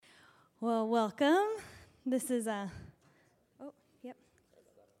Well, welcome. This is yep.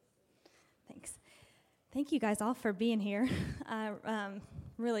 Thanks. Thank you guys all for being here. I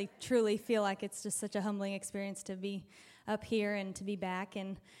really, truly feel like it's just such a humbling experience to be up here and to be back.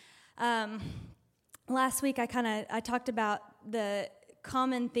 And last week I talked about the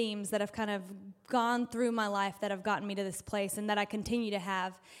common themes that have kind of gone through my life that have gotten me to this place and that I continue to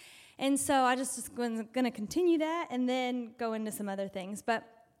have. And so I just going to continue that and then go into some other things. But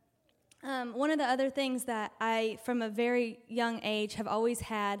one of the other things that I, from a very young age, have always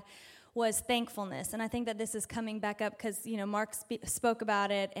had was thankfulness. And I think that this is coming back up because, Mark spoke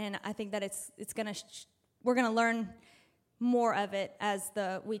about it, and I think that we're going to learn more of it as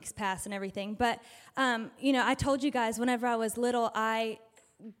the weeks pass and everything. But, I told you guys whenever I was little, I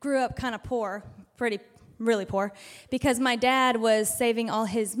grew up kind of poor, really poor, because my dad was saving all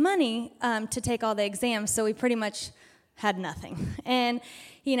his money to take all the exams, so we pretty much had nothing. And,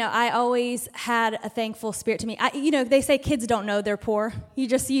 I always had a thankful spirit to me. They say kids don't know they're poor.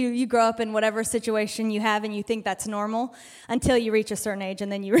 You grow up in whatever situation you have and you think that's normal until you reach a certain age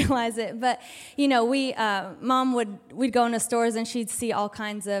and then you realize it. But, we'd go into stores and I'd see all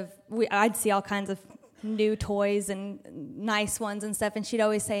kinds of new toys and nice ones and stuff, and she'd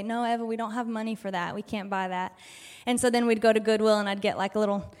always say, "No, Eva, we don't have money for that. We can't buy that." And so then we'd go to Goodwill, and I'd get like a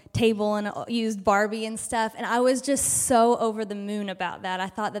little table and a used Barbie and stuff, and I was just so over the moon about that. I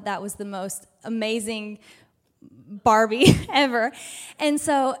thought that was the most amazing Barbie ever. And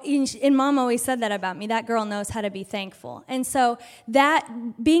so, and Mom always said that about me, that girl knows how to be thankful. And so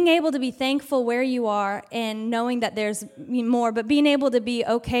that, being able to be thankful where you are and knowing that there's more, but being able to be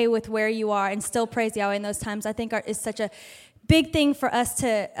okay with where you are and still praise Yahweh in those times, I think is such a big thing for us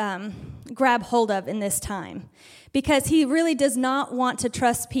to grab hold of in this time. Because he really does not want to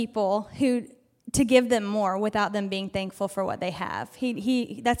trust people to give them more without them being thankful for what they have.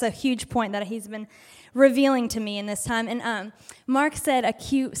 That's a huge point that he's been revealing to me in this time. And Mark said a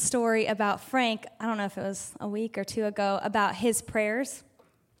cute story about Frank, I don't know if it was a week or two ago, about his prayers.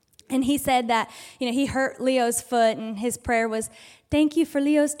 And he said that, he hurt Leo's foot, and his prayer was, "Thank you for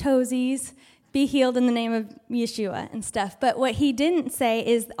Leo's toesies. Be healed in the name of Yeshua," and stuff. But what he didn't say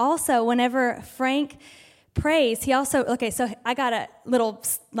is also whenever Frank prays, he also, so I got a little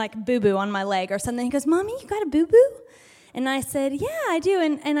boo-boo on my leg or something. He goes, "Mommy, you got a boo-boo?" And I said, "Yeah, I do."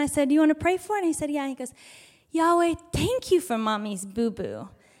 And I said, "You want to pray for it?" And he said, "Yeah." And he goes, "Yahweh, thank you for Mommy's boo-boo.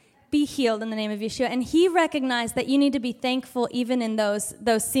 Be healed in the name of Yeshua." And he recognized that you need to be thankful even in those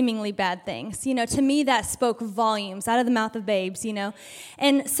seemingly bad things. To me, that spoke volumes out of the mouth of babes,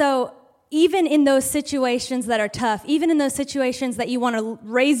 And so even in those situations that are tough, even in those situations that you want to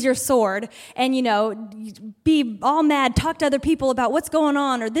raise your sword and, be all mad, talk to other people about what's going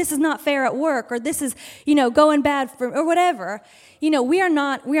on, or this is not fair at work, or this is, going bad or whatever, we are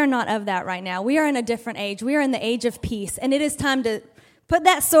not of that right now. We are in a different age. We are in the age of peace, and it is time to put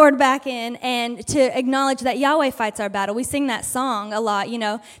that sword back in and to acknowledge that Yahweh fights our battle. We sing that song a lot,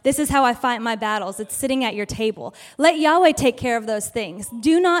 "This is how I fight my battles." It's sitting at your table. Let Yahweh take care of those things.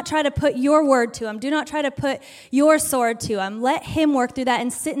 Do not try to put your word to him. Do not try to put your sword to him. Let him work through that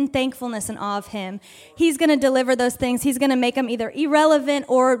and sit in thankfulness and awe of him. He's going to deliver those things. He's going to make them either irrelevant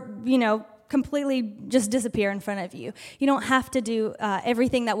or, completely just disappear in front of you. You don't have to do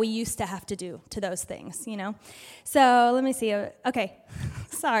everything that we used to have to do to those things, So let me see. Okay,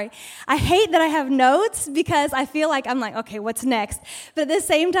 sorry. I hate that I have notes because I feel like I'm like, okay, what's next? But at the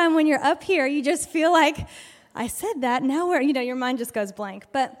same time, when you're up here, you just feel like, I said that, now your mind just goes blank.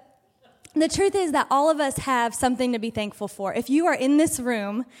 But the truth is that all of us have something to be thankful for. If you are in this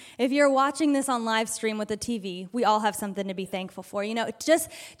room, if you're watching this on live stream with the TV, we all have something to be thankful for. Just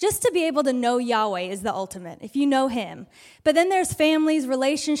to be able to know Yahweh is the ultimate, if you know him. But then there's families,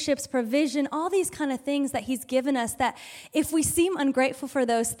 relationships, provision, all these kind of things that he's given us that if we seem ungrateful for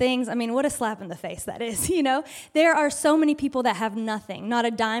those things, what a slap in the face that is, There are so many people that have nothing, not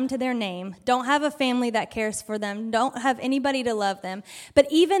a dime to their name, don't have a family that cares for them, don't have anybody to love them. But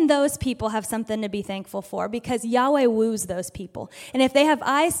even those people have something to be thankful for because Yahweh woos those people. And if they have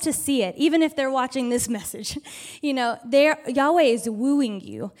eyes to see it, even if they're watching this message, Yahweh is wooing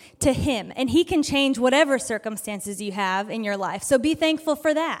you to him, and he can change whatever circumstances you have in your life. So be thankful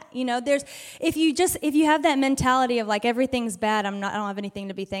for that. If you have that mentality of like everything's bad, I don't have anything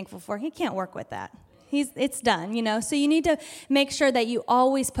to be thankful for, he can't work with that. It's done, So you need to make sure that you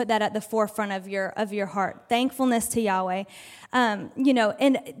always put that at the forefront of your heart. Thankfulness to Yahweh.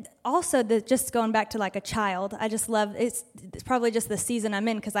 And also just going back to like a child, I just love, it's probably just the season I'm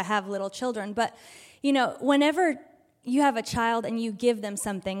in because I have little children. But, whenever you have a child and you give them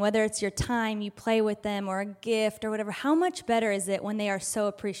something, whether it's your time, you play with them, or a gift or whatever, how much better is it when they are so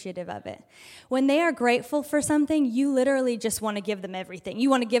appreciative of it? When they are grateful for something, you literally just want to give them everything. You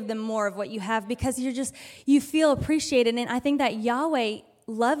want to give them more of what you have because you feel appreciated. And I think that Yahweh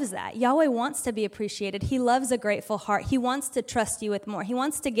loves that. Yahweh wants to be appreciated. He loves a grateful heart. He wants to trust you with more. He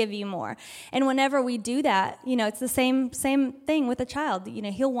wants to give you more. And whenever we do that, it's the same thing with a child.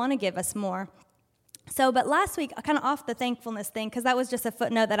 He'll want to give us more. So, but last week, kind of off the thankfulness thing, because that was just a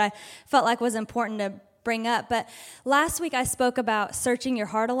footnote that I felt like was important to bring up. But last week I spoke about searching your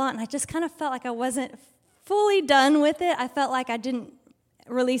heart a lot, and I just kind of felt like I wasn't fully done with it. I felt like I didn't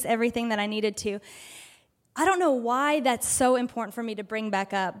release everything that I needed to. I don't know why that's so important for me to bring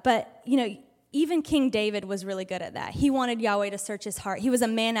back up, but, even King David was really good at that. He wanted Yahweh to search his heart. He was a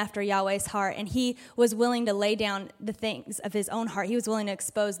man after Yahweh's heart, and he was willing to lay down the things of his own heart. He was willing to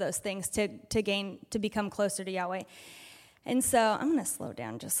expose those things to become closer to Yahweh. And so I'm going to slow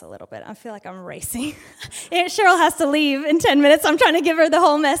down just a little bit. I feel like I'm racing. Aunt Cheryl has to leave in 10 minutes. I'm trying to give her the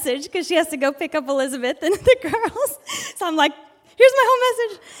whole message because she has to go pick up Elizabeth and the girls. So I'm like, here's my whole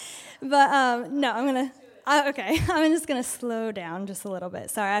message. But no, I'm just going to slow down just a little bit.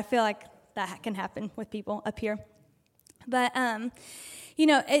 Sorry, I feel like that can happen with people up here. But,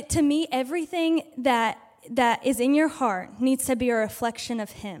 to me, everything that is in your heart needs to be a reflection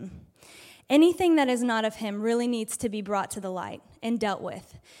of Him. Anything that is not of Him really needs to be brought to the light and dealt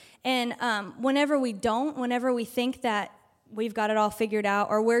with. And whenever we think that we've got it all figured out,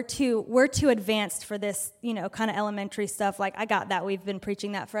 or we're too advanced for this, kind of elementary stuff, like I got that, we've been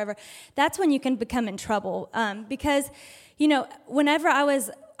preaching that forever, that's when you can become in trouble. Because, whenever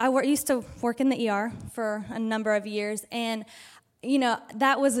I used to work in the ER for a number of years, and,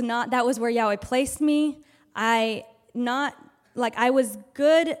 that was where Yahweh placed me. I was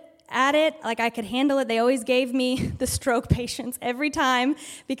good at it, like I could handle it. They always gave me the stroke patients every time,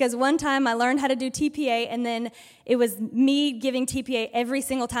 because one time I learned how to do TPA, and then it was me giving TPA every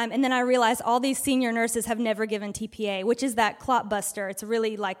single time, and then I realized all these senior nurses have never given TPA, which is that clot buster. It's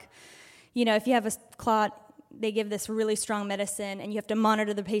really like, if you have a clot, they give this really strong medicine, and you have to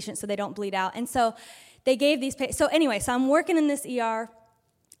monitor the patient so they don't bleed out. And so they gave these patients. So anyway, so I'm working in this ER.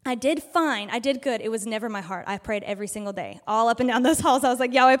 I did fine. I did good. It was never my heart. I prayed every single day, all up and down those halls. I was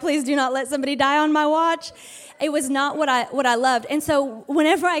like, Yahweh, please do not let somebody die on my watch. It was not what I loved. And so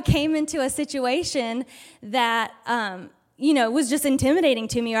whenever I came into a situation that, was just intimidating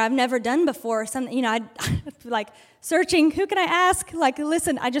to me, or I've never done before, something, I'd like searching, who can I ask? Like,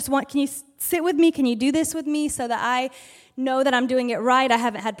 listen, can you sit with me? Can you do this with me so that I know that I'm doing it right? I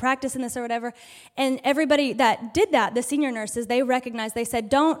haven't had practice in this or whatever. And everybody that did that, the senior nurses, they recognized, they said,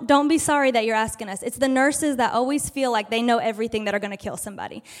 don't be sorry that you're asking us. It's the nurses that always feel like they know everything that are going to kill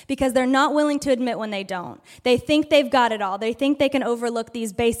somebody, because they're not willing to admit when they don't. They think they've got it all. They think they can overlook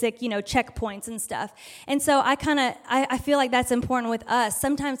these basic, checkpoints and stuff. And so I feel like that's important with us.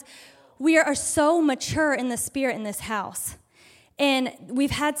 Sometimes we are so mature in the spirit in this house. And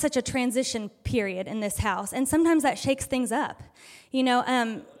we've had such a transition period in this house, and sometimes that shakes things up.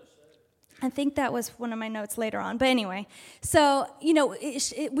 I think that was one of my notes later on. But anyway, so,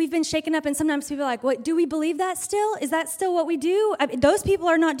 we've been shaken up, and sometimes people are like, what, do we believe that still? Is that still what we do? Those people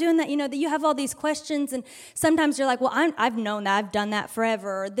are not doing that, that you have all these questions, and sometimes you're like, well, I've known that, I've done that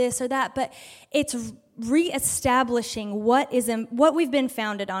forever, or this or that. But it's reestablishing what we've been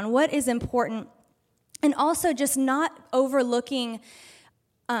founded on, what is important. And also just not overlooking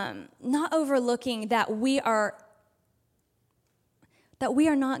that we are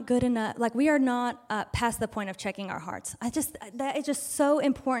not good enough, like we are not past the point of checking our hearts. That is just so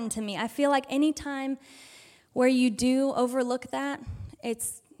important to me. I feel like any time where you do overlook that,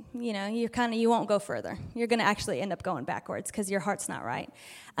 it's, you won't go further. You're going to actually end up going backwards because your heart's not right.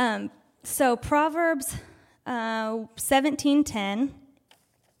 So Proverbs 17:10.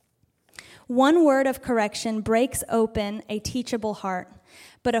 One word of correction breaks open a teachable heart,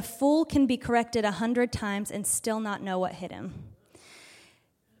 but a fool can be corrected 100 times and still not know what hit him.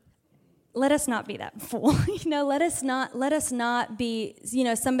 Let us not be that fool. Let us not be,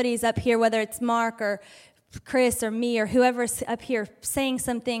 somebody's up here, whether it's Mark or Chris or me or whoever's up here saying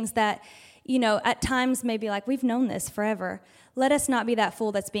some things that, at times maybe like, we've known this forever. Let us not be that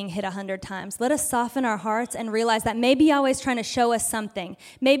fool that's being hit 100 times. Let us soften our hearts and realize that maybe Yahweh's trying to show us something.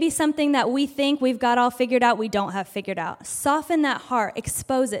 Maybe something that we think we've got all figured out, we don't have figured out. Soften that heart,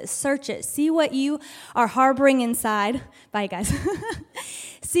 expose it, search it, see what you are harboring inside. Bye, guys.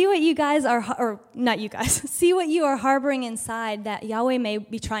 See what you guys are, or not you guys, see what you are harboring inside that Yahweh may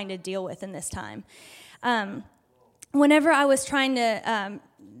be trying to deal with in this time. Whenever I was trying to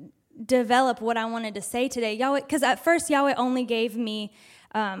develop what I wanted to say today. Yahweh, because at first Yahweh only gave me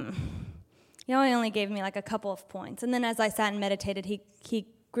like a couple of points, and then as I sat and meditated, he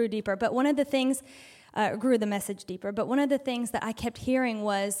grew deeper. But one of the things grew the message deeper. But one of the things that I kept hearing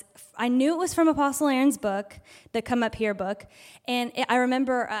was, I knew it was from Apostle Aaron's book, the Come Up Here book, and I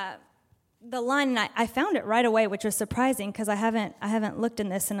remember the line, and I found it right away, which was surprising because I haven't looked in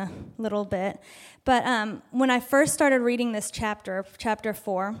this in a little bit. But when I first started reading this chapter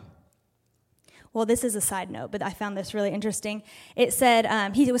 4. Well, this is a side note, but I found this really interesting. It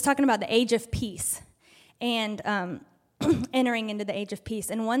said, he was talking about the age of peace and entering into the age of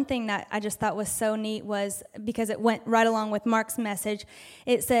peace. And one thing that I just thought was so neat was, because it went right along with Mark's message,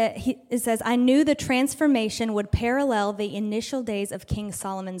 it says, I knew the transformation would parallel the initial days of King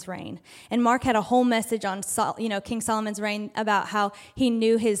Solomon's reign. And Mark had a whole message on King Solomon's reign, about how he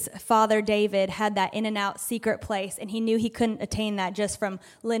knew his father David had that in and out secret place, and he knew he couldn't attain that just from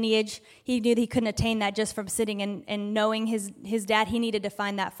lineage. He knew that he couldn't attain that just from sitting and knowing his dad. He needed to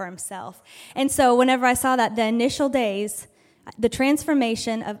find that for himself. And so whenever I saw that, the initial days, the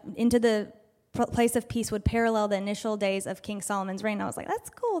transformation into the place of peace would parallel the initial days of King Solomon's reign. I was like, that's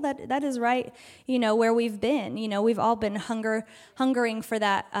cool. That is right, where we've been. We've all been hungering for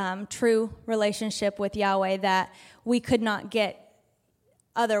that true relationship with Yahweh that we could not get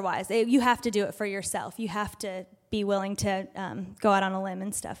otherwise. You have to do it for yourself. You have to be willing to go out on a limb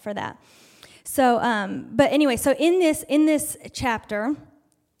and stuff for that. So, but anyway, so in this chapter,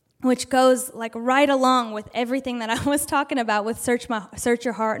 which goes like right along with everything that I was talking about with search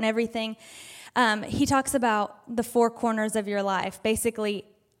your heart and everything. He talks about the four corners of your life, basically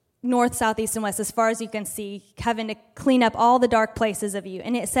north, south, east, and west, as far as you can see, having to clean up all the dark places of you.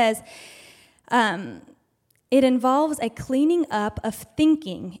 And it says, it involves a cleaning up of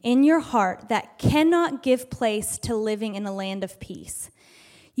thinking in your heart that cannot give place to living in a land of peace.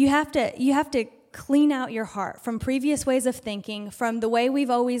 You have to clean out your heart from previous ways of thinking, from the way we've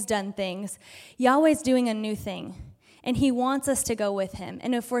always done things. Yahweh's doing a new thing, and he wants us to go with him.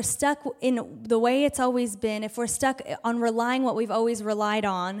 And if we're stuck in the way it's always been, if we're stuck on relying what we've always relied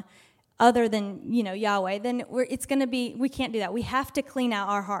on, other than, Yahweh, then we can't do that. We have to clean out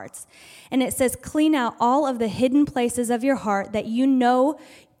our hearts. And it says, clean out all of the hidden places of your heart that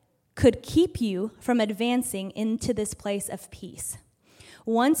could keep you from advancing into this place of peace.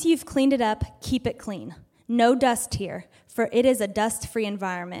 Once you've cleaned it up, keep it clean. No dust here, for it is a dust-free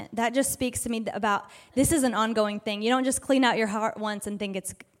environment. That just speaks to me about this is an ongoing thing. You don't just clean out your heart once and think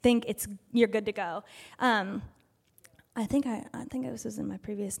you're good to go. I think this was in my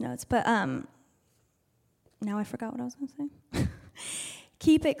previous notes, but now I forgot what I was going to say.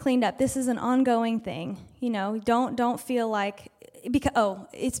 Keep it cleaned up. This is an ongoing thing. Don't feel like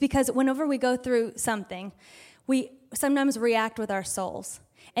it's because whenever we go through something, we sometimes react with our souls,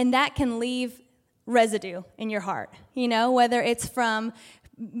 and that can leave residue in your heart, whether it's from,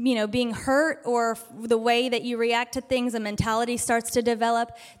 being hurt or the way that you react to things, a mentality starts to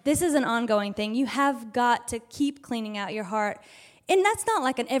develop. This is an ongoing thing. You have got to keep cleaning out your heart. And that's not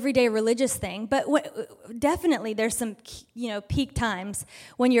like an everyday religious thing, but definitely there's some, peak times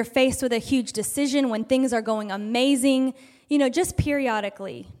when you're faced with a huge decision, when things are going amazing. Just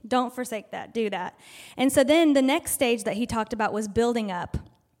periodically. Don't forsake that. Do that. And so then the next stage that he talked about was building up.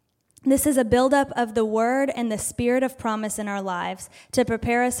 This is a buildup of the word and the spirit of promise in our lives to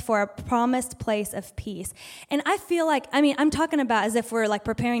prepare us for a promised place of peace. And I feel like, I'm talking about as if we're like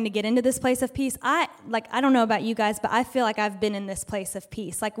preparing to get into this place of peace. I don't know about you guys, but I feel like I've been in this place of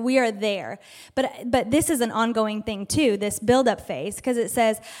peace. Like we are there. But this is an ongoing thing too, this buildup phase, because it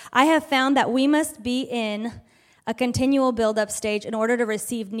says, I have found that we must be in a continual build-up stage in order to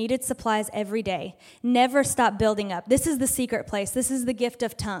receive needed supplies every day. Never stop building up. This is the secret place. This is the gift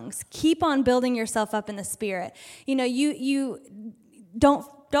of tongues. Keep on building yourself up in the spirit. You don't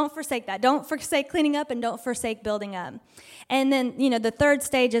forsake that. Don't forsake cleaning up, and don't forsake building up. And then, the third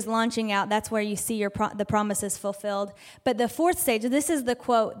stage is launching out. That's where you see the promises fulfilled. But the fourth stage, this is the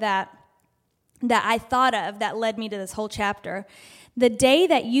quote that I thought of that led me to this whole chapter. The day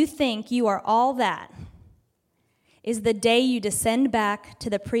that you think you are all that is the day you descend back to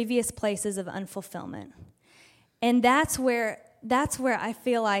the previous places of unfulfillment. And that's where I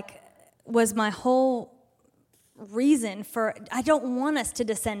feel like was my whole reason for, I don't want us to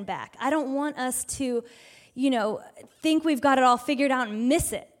descend back. I don't want us to, think we've got it all figured out and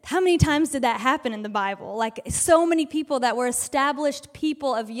miss it. How many times did that happen in the Bible? Like so many people that were established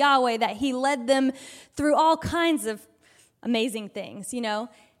people of Yahweh that he led them through all kinds of amazing things,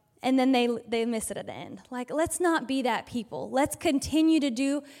 and then they miss it at the end. Like, let's not be that people. Let's continue to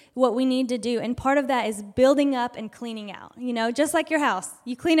do what we need to do. And part of that is building up and cleaning out. Just like your house.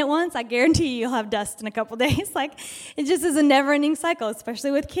 You clean it once, I guarantee you'll have dust in a couple days. Like, it just is a never-ending cycle,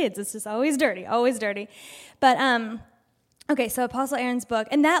 especially with kids. It's just always dirty, always dirty. But, okay, so Apostle Aaron's book,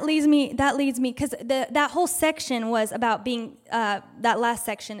 and that leads me, because that whole section was about being, that last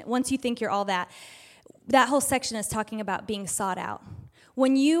section, once you think you're all that whole section is talking about being sought out.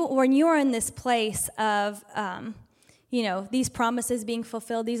 When you are in this place of, these promises being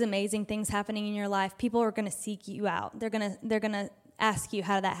fulfilled, these amazing things happening in your life, people are going to seek you out. They're going to ask you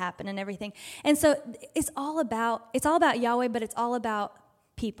how did that happen and everything. And so it's all about Yahweh, but it's all about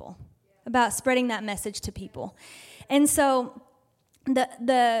people, about spreading that message to people. And so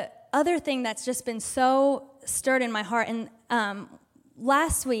the other thing that's just been so stirred in my heart, and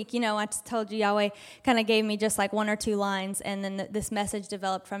last week, I just told you Yahweh kind of gave me just like one or two lines, and then this message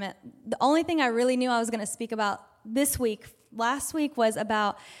developed from it. The only thing I really knew I was going to speak about last week was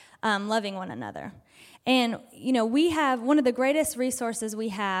about loving one another. And, we have one of the greatest resources we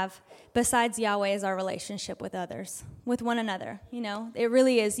have besides Yahweh is our relationship with others, with one another. It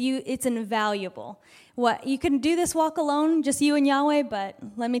really is. It's invaluable. You can do this walk alone, just you and Yahweh, but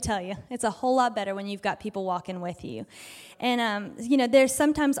let me tell you, it's a whole lot better when you've got people walking with you. And, there's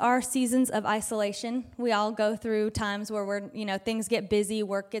sometimes our seasons of isolation. We all go through times where things get busy,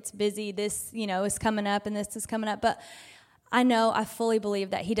 work gets busy, this, is coming up and this is coming up. But I fully believe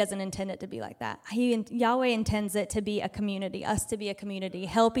that he doesn't intend it to be like that. Yahweh intends it to be a community, us to be a community,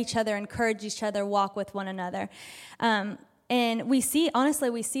 help each other, encourage each other, walk with one another. And we see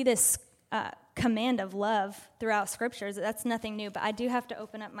this command of love throughout scriptures. That's nothing new, but I do have to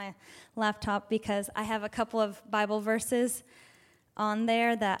open up my laptop because I have a couple of Bible verses on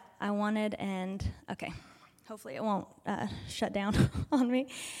there that I wanted, and okay, hopefully it won't shut down on me.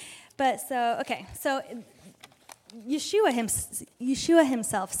 But so Yeshua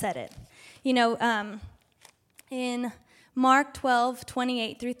himself said it. In Mark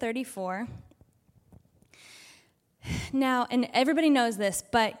 12:28 through 34. Now, and everybody knows this,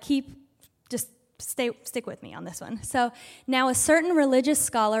 but stick with me on this one. So, now a certain religious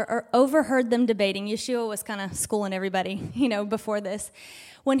scholar overheard them debating. Yeshua was kind of schooling everybody, before this.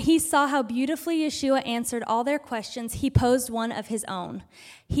 When he saw how beautifully Yeshua answered all their questions, he posed one of his own.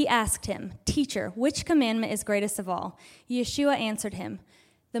 He asked him, "Teacher, which commandment is greatest of all?" Yeshua answered him,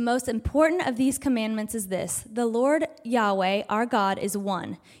 "The most important of these commandments is this: the Lord Yahweh, our God, is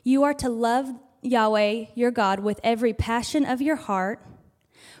one. You are to love Yahweh, your God, with every passion of your heart,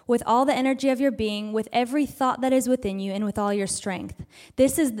 with all the energy of your being, with every thought that is within you, and with all your strength.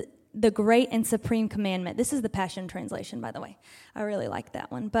 This is the great and supreme commandment." This is the Passion Translation, by the way. I really like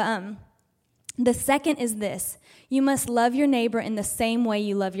that one. But the second is this: you must love your neighbor in the same way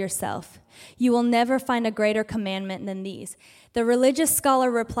you love yourself. You will never find a greater commandment than these. The religious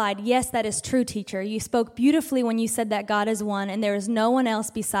scholar replied, "Yes, that is true, teacher. You spoke beautifully when you said that God is one, and there is no one else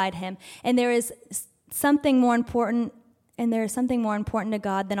beside him. And there is something more important to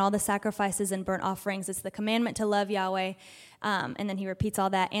God than all the sacrifices and burnt offerings. It's the commandment to love Yahweh." And then he repeats all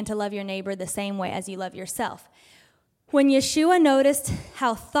that, "and to love your neighbor the same way as you love yourself." When Yeshua noticed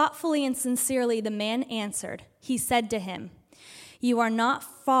how thoughtfully and sincerely the man answered, he said to him, "You are not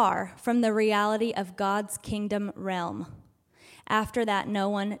far from the reality of God's kingdom realm." After that, no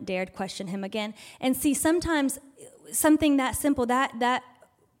one dared question him again. And see, sometimes something that simple, I'm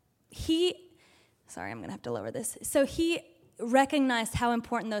going to have to lower this. So he recognized how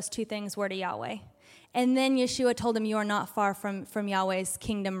important those two things were to Yahweh. And then Yeshua told him, "You are not far from Yahweh's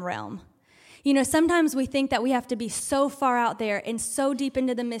kingdom realm." Sometimes we think that we have to be so far out there and so deep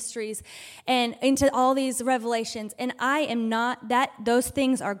into the mysteries and into all these revelations. And I am not that. Those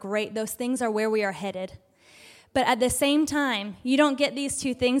things are great. Those things are where we are headed. But at the same time, you don't get these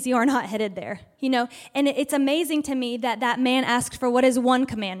two things, you are not headed there. And it's amazing to me that man asked for what is one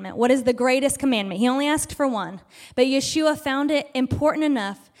commandment, what is the greatest commandment. He only asked for one. But Yeshua found it important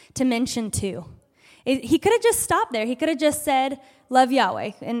enough to mention two. He could have just stopped there. He could have just said, "Love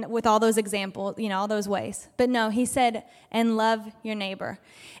Yahweh," and with all those examples, all those ways. But no, he said, "And love your neighbor."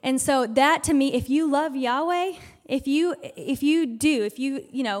 And so that to me, if you love Yahweh, if you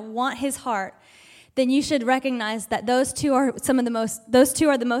want his heart, then you should recognize that those two are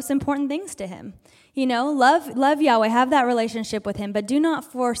the most important things to him. Love Yahweh, have that relationship with him, but do not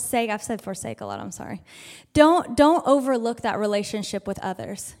forsake. I've said forsake a lot, I'm sorry. Don't overlook that relationship with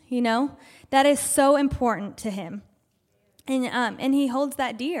others. That is so important to him. And he holds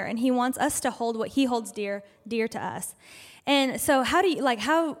that dear, and he wants us to hold what he holds dear to us. And so how do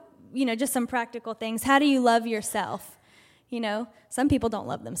you, just some practical things. How do you love yourself? some people don't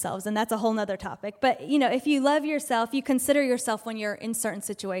love themselves, and that's a whole nother topic. But, if you love yourself, you consider yourself when you're in certain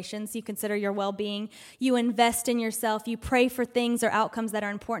situations. You consider your well-being. You invest in yourself. You pray for things or outcomes that are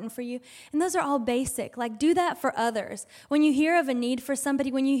important for you. And those are all basic. Like, do that for others. When you hear of a need for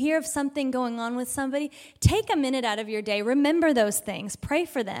somebody, when you hear of something going on with somebody, take a minute out of your day. Remember those things. Pray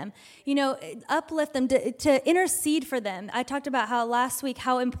for them. Uplift them, to intercede for them. I talked about how last week,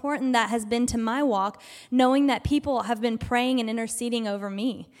 how important that has been to my walk, knowing that people have been praying and interceding over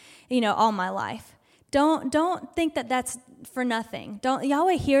me, all my life. Don't think that that's for nothing.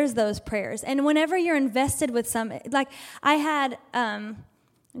 Yahweh hears those prayers. And whenever you're invested with like I had,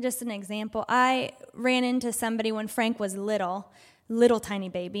 just an example, I ran into somebody when Frank was little tiny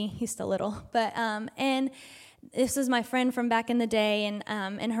baby. He's still little, but, and this was my friend from back in the day,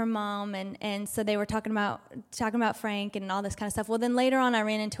 and her mom, and so they were talking about Frank and all this kind of stuff. Well, then later on, I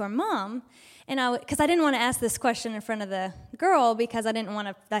ran into her mom, and because I didn't want to ask this question in front of the girl because I didn't want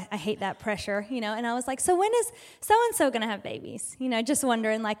to. I hate that pressure, And I was like, "So when is so and so going to have babies?" Just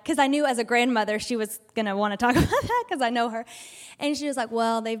wondering, because I knew as a grandmother she was going to want to talk about that because I know her, and she was like,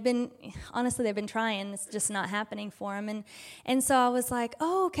 "Well, they've been trying. It's just not happening for them." And so I was like,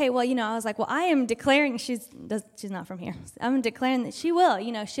 "Oh, okay. Well, I was like, well, I am declaring she's not from here. I'm declaring that she will.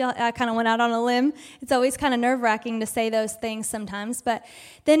 I kind of went out on a limb. It's always kind of nerve-wracking to say those things sometimes. But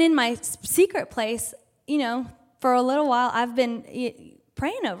then in my secret place, for a little while, I've been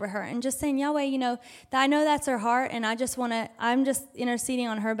praying over her and just saying, Yahweh, that I know that's her heart, and I'm just interceding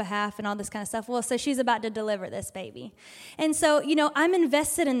on her behalf and all this kind of stuff. Well, so she's about to deliver this baby. And so, I'm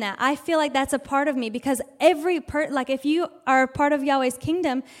invested in that. I feel like that's a part of me because if you are part of Yahweh's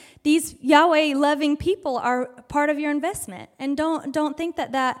kingdom, these Yahweh-loving people are part of your investment. And don't think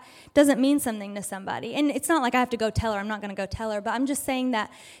that doesn't mean something to somebody. And it's not like I have to go tell her. I'm not going to go tell her. But I'm just saying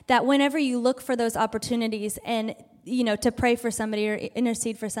that whenever you look for those opportunities and, to pray for somebody or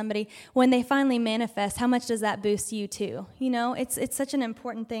intercede for somebody, when they finally manifest, how much does that boost you too? It's such an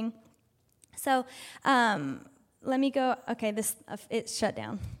important thing. So let me go. Okay, it's shut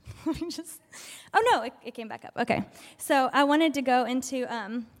down. It came back up. Okay, so I wanted to go into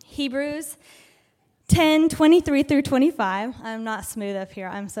Hebrews 10:23 through 25. I'm not smooth up here.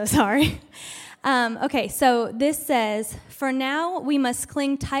 I'm so sorry. Okay, so this says, "For now we must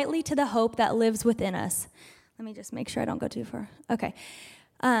cling tightly to the hope that lives within us." Let me just make sure I don't go too far. Okay.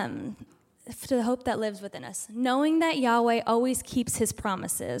 To the hope that lives within us, knowing that Yahweh always keeps his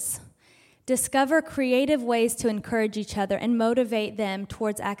promises. Discover creative ways to encourage each other and motivate them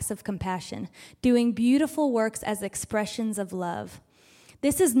towards acts of compassion, doing beautiful works as expressions of love.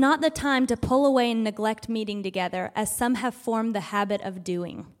 This is not the time to pull away and neglect meeting together, as some have formed the habit of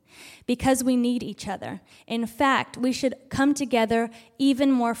doing, because we need each other. In fact, we should come together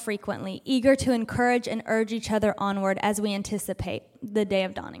even more frequently, eager to encourage and urge each other onward as we anticipate the day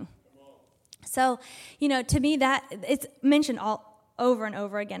of dawning. So, to me, that it's mentioned all over and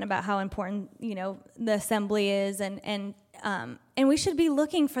over again about how important, the assembly is, and we should be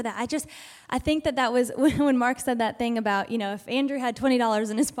looking for that. I think that was when Mark said that thing about, if Andrew had $20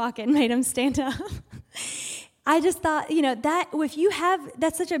 in his pocket and made him stand up. I just thought, that if you have,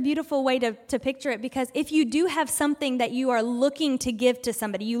 that's such a beautiful way to picture it, because if you do have something that you are looking to give to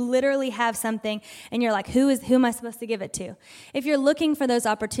somebody, you literally have something and you're like, who am I supposed to give it to? If you're looking for those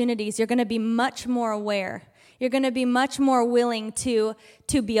opportunities, you're going to be much more aware. You're going to be much more willing to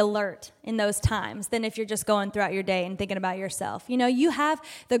be alert in those times than if you're just going throughout your day and thinking about yourself. You have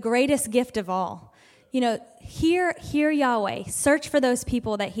the greatest gift of all. Hear Yahweh. Search for those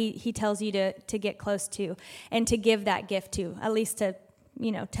people that he tells you to get close to and to give that gift to, at least to,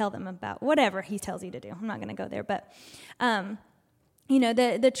 tell them about whatever he tells you to do. I'm not going to go there, but,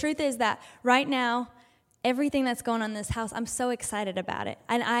 the truth is that right now, everything that's going on in this house, I'm so excited about it.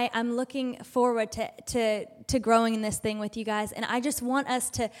 And I'm looking forward to growing in this thing with you guys. And I just want us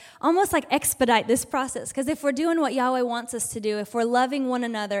to almost like expedite this process. Because if we're doing what Yahweh wants us to do, if we're loving one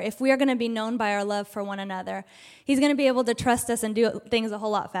another, if we are going to be known by our love for one another, he's going to be able to trust us and do things a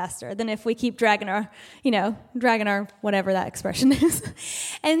whole lot faster than if we keep dragging our whatever that expression is.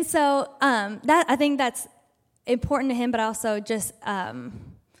 And so I think that's important to him, but also just...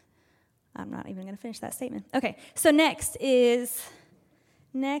 I'm not even going to finish that statement. Okay, so next is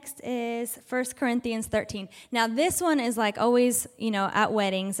 1 Corinthians 13. Now, this one is like always, at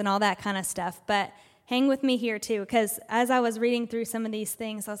weddings and all that kind of stuff, but hang with me here too, because as I was reading through some of these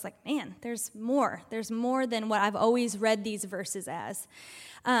things, I was like, man, there's more. There's more than what I've always read these verses as.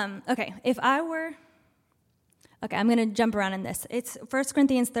 Okay, I'm going to jump around in this. It's 1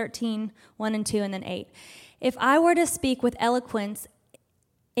 Corinthians 13, 1 and 2, and then 8. If I were to speak with eloquence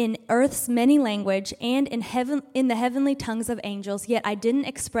in earth's many language and in the heavenly tongues of angels, yet I didn't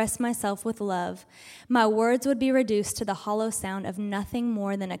express myself with love, my words would be reduced to the hollow sound of nothing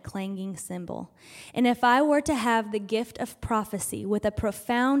more than a clanging cymbal. And if I were to have the gift of prophecy with a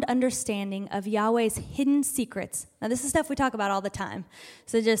profound understanding of Yahweh's hidden secrets, now this is stuff we talk about all the time,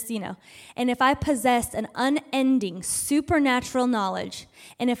 so just, and if I possessed an unending supernatural knowledge,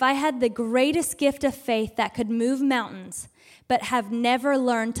 and if I had the greatest gift of faith that could move mountains, but have never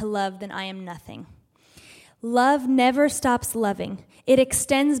learned to love, then I am nothing. Love never stops loving. It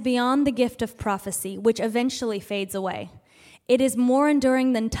extends beyond the gift of prophecy, which eventually fades away. It is more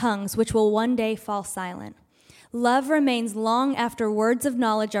enduring than tongues, which will one day fall silent. Love remains long after words of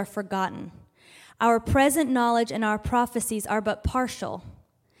knowledge are forgotten. Our present knowledge and our prophecies are but partial.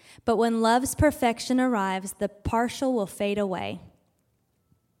 But when love's perfection arrives, the partial will fade away.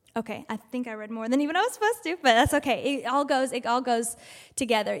 Okay, I think I read more than even I was supposed to, but that's okay. It all goes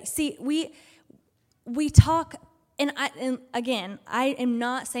together. See, we talk, and again, I am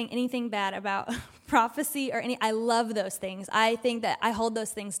not saying anything bad about prophecy or any. I love those things. I think that I hold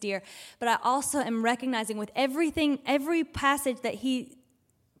those things dear, but I also am recognizing with every passage that he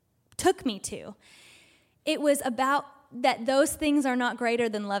took me to, it was about that those things are not greater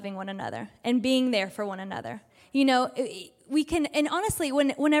than loving one another and being there for one another. We can, and honestly,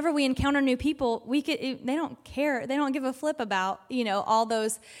 whenever we encounter new people, they don't care, they don't give a flip about, all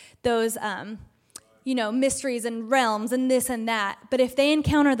those mysteries and realms and this and that. But if they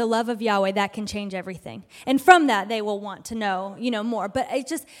encounter the love of Yahweh, that can change everything. And from that, they will want to know, more. But it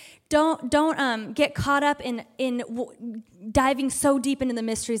just don't get caught up in diving so deep into the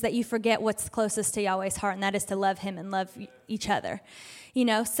mysteries that you forget what's closest to Yahweh's heart, and that is to love Him and love each other.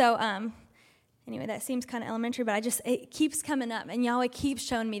 So. Anyway, that seems kind of elementary, but it keeps coming up, and Yahweh keeps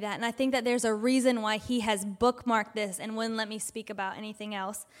showing me that, and I think that there's a reason why He has bookmarked this and wouldn't let me speak about anything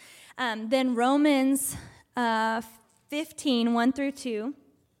else. Then Romans 15, 1 through 2.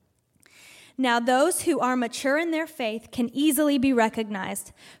 Now those who are mature in their faith can easily be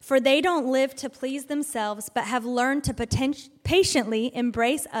recognized, for they don't live to please themselves, but have learned to patiently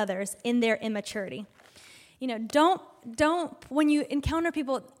embrace others in their immaturity. Don't when you encounter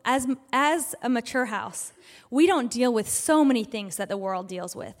people as a mature house, we don't deal with so many things that the world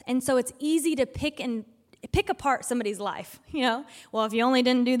deals with. And so it's easy to pick apart somebody's life, Well, if you only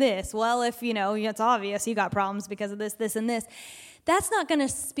didn't do this, well, if, it's obvious you got problems because of this, and this. That's not going to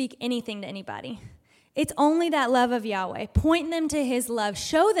speak anything to anybody. It's only that love of Yahweh. Point them to His love.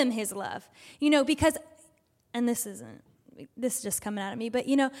 Show them His love. Because, and this is just coming out of me, but,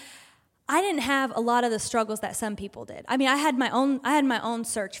 I didn't have a lot of the struggles that some people did. I mean, I had my own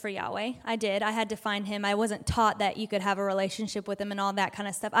search for Yahweh. I did. I had to find Him. I wasn't taught that you could have a relationship with Him and all that kind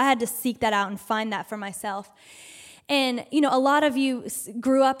of stuff. I had to seek that out and find that for myself. And, a lot of you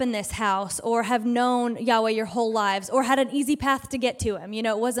grew up in this house or have known Yahweh your whole lives or had an easy path to get to Him.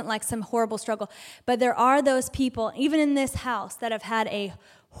 It wasn't like some horrible struggle. But there are those people, even in this house, that have had a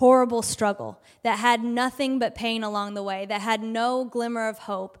horrible struggle, that had nothing but pain along the way, that had no glimmer of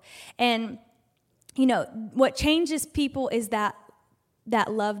hope. And, what changes people is that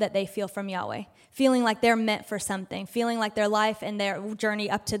love that they feel from Yahweh, feeling like they're meant for something, feeling like their life and their journey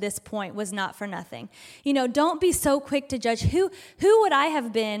up to this point was not for nothing. Don't be so quick to judge. Who would I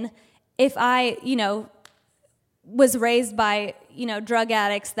have been if I, was raised by, drug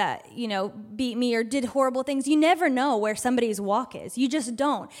addicts that, beat me or did horrible things? You never know where somebody's walk is. You just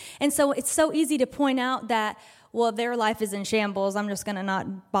don't. And so it's so easy to point out that, well, their life is in shambles, I'm just going to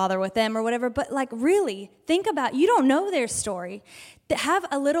not bother with them or whatever. But really, think about, you don't know their story. Have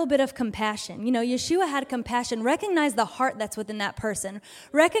a little bit of compassion. Yeshua had compassion. Recognize the heart that's within that person.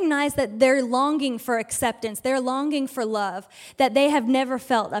 Recognize that they're longing for acceptance. They're longing for love that they have never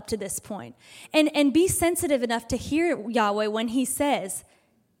felt up to this point. And be sensitive enough to hear Yahweh when He says,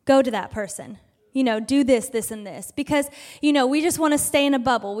 go to that person. Do this, and this. Because, we just want to stay in a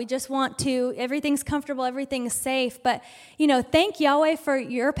bubble. We just want to, everything's comfortable, everything's safe. But, thank Yahweh for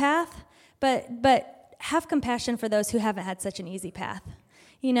your path, but have compassion for those who haven't had such an easy path,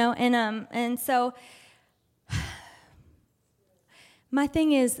 and so my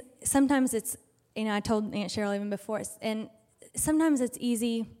thing is, sometimes it's, I told Aunt Cheryl even before, and sometimes it's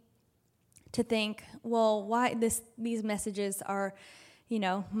easy to think, well, why these messages are,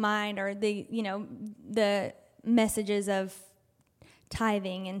 mine, or the messages of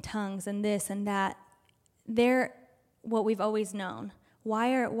tithing and tongues and this and that, they're what we've always known.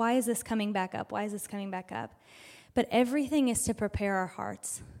 Why is this coming back up? Why is this coming back up? But everything is to prepare our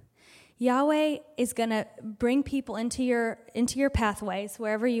hearts. Yahweh is going to bring people into your pathways,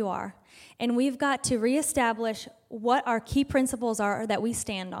 wherever you are. And we've got to reestablish what our key principles are that we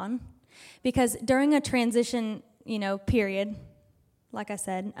stand on. Because during a transition, period, like I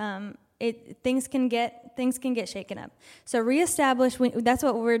said, things can get shaken up. So reestablish, that's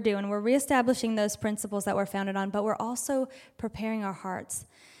what we're doing. We're reestablishing those principles that we're founded on, but we're also preparing our hearts.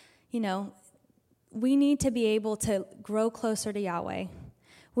 We need to be able to grow closer to Yahweh.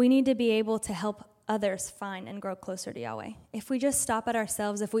 We need to be able to help others find and grow closer to Yahweh. If we just stop at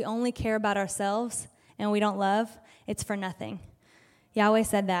ourselves, if we only care about ourselves and we don't love, it's for nothing. Yahweh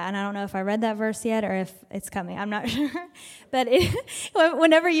said that, and I don't know if I read that verse yet or if it's coming. I'm not sure. But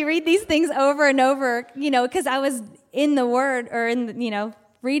whenever you read these things over and over, because I was in the Word or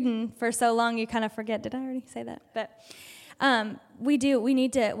reading for so long, you kind of forget. Did I already say that? But we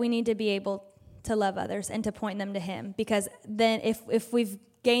need to be able to love others and to point them to Him, because then if we've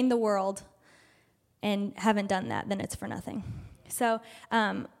gained the world and haven't done that, then it's for nothing. So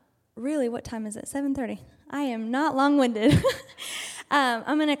really, what time is it? 7:30. I am not long-winded.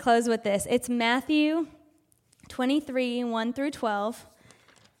 I'm going to close with this. It's Matthew 23, 1 through 12.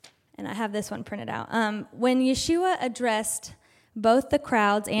 And I have this one printed out. When Yeshua addressed both the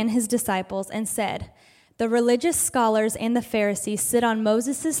crowds and his disciples and said, "The religious scholars and the Pharisees sit on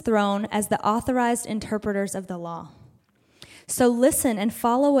Moses' throne as the authorized interpreters of the law. So listen and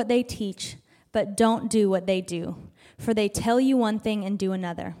follow what they teach, but don't do what they do, for they tell you one thing and do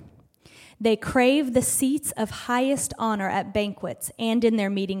another. They crave the seats of highest honor at banquets and in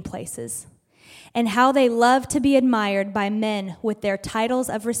their meeting places, and how they love to be admired by men with their titles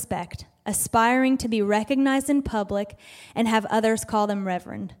of respect, aspiring to be recognized in public and have others call them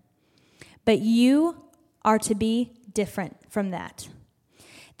reverend. But you are to be different from that.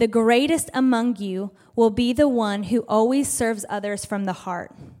 The greatest among you will be the one who always serves others from the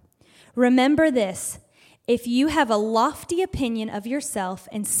heart. Remember this: if you have a lofty opinion of yourself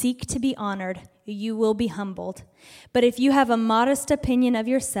and seek to be honored, you will be humbled. But if you have a modest opinion of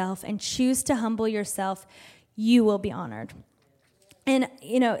yourself and choose to humble yourself, you will be honored." And,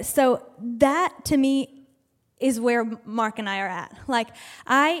 so that to me is where Mark and I are at. Like,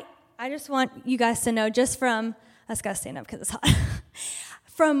 I just want you guys to know, just from, I just got to stand up because it's hot,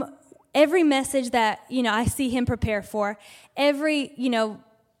 from every message that, I see him prepare for, every,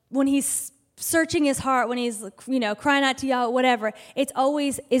 when he's searching his heart, when he's, crying out to Yahweh, whatever, it's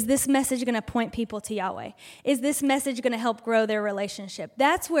always, is this message going to point people to Yahweh? Is this message going to help grow their relationship?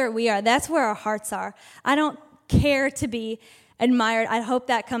 That's where we are. That's where our hearts are. I don't care to be admired. I hope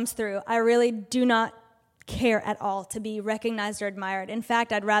that comes through. I really do not care at all to be recognized or admired. In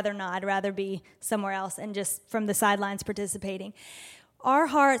fact, I'd rather not. I'd rather be somewhere else and just from the sidelines participating. Our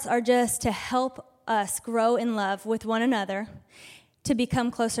hearts are just to help us grow in love with one another, to become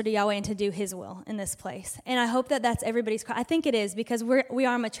closer to Yahweh and to do His will in this place. And I hope that that's everybody's cry. I think it is, because we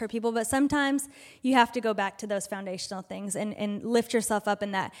are mature people, but sometimes you have to go back to those foundational things and lift yourself up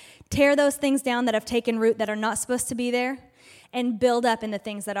in that. Tear those things down that have taken root that are not supposed to be there, and build up in the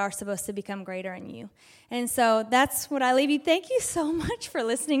things that are supposed to become greater in you. And so that's what I leave you. Thank you so much for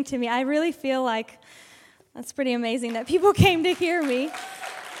listening to me. I really feel like that's pretty amazing that people came to hear me.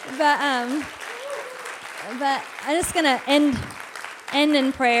 But I'm just going to end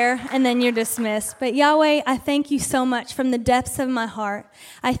in prayer, and then you're dismissed. But Yahweh, I thank you so much from the depths of my heart.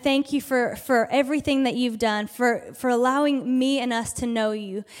 I thank you for everything that you've done, for allowing me and us to know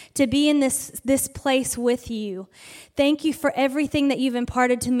you, to be in this place with you. Thank you for everything that you've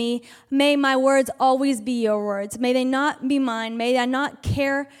imparted to me. May my words always be your words. May they not be mine. May I not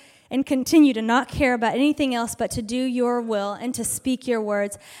care and continue to not care about anything else but to do your will and to speak your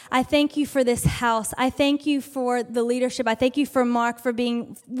words. I thank you for this house. I thank you for the leadership. I thank you for Mark for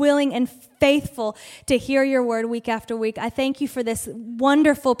being willing and faithful to hear your word week after week. I thank you for this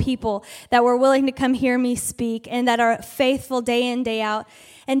wonderful people that were willing to come hear me speak and that are faithful day in, day out.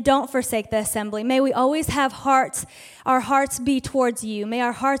 And don't forsake the assembly. May we always have our hearts be towards you. May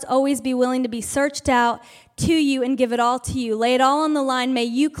our hearts always be willing to be searched out to you and give it all to you. Lay it all on the line. May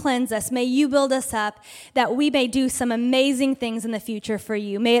you cleanse us. May you build us up, that we may do some amazing things in the future for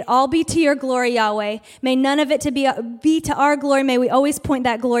you. May it all be to your glory, Yahweh. May none of it be to our glory. May we always point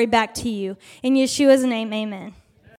that glory back to you. In Yeshua's name, amen.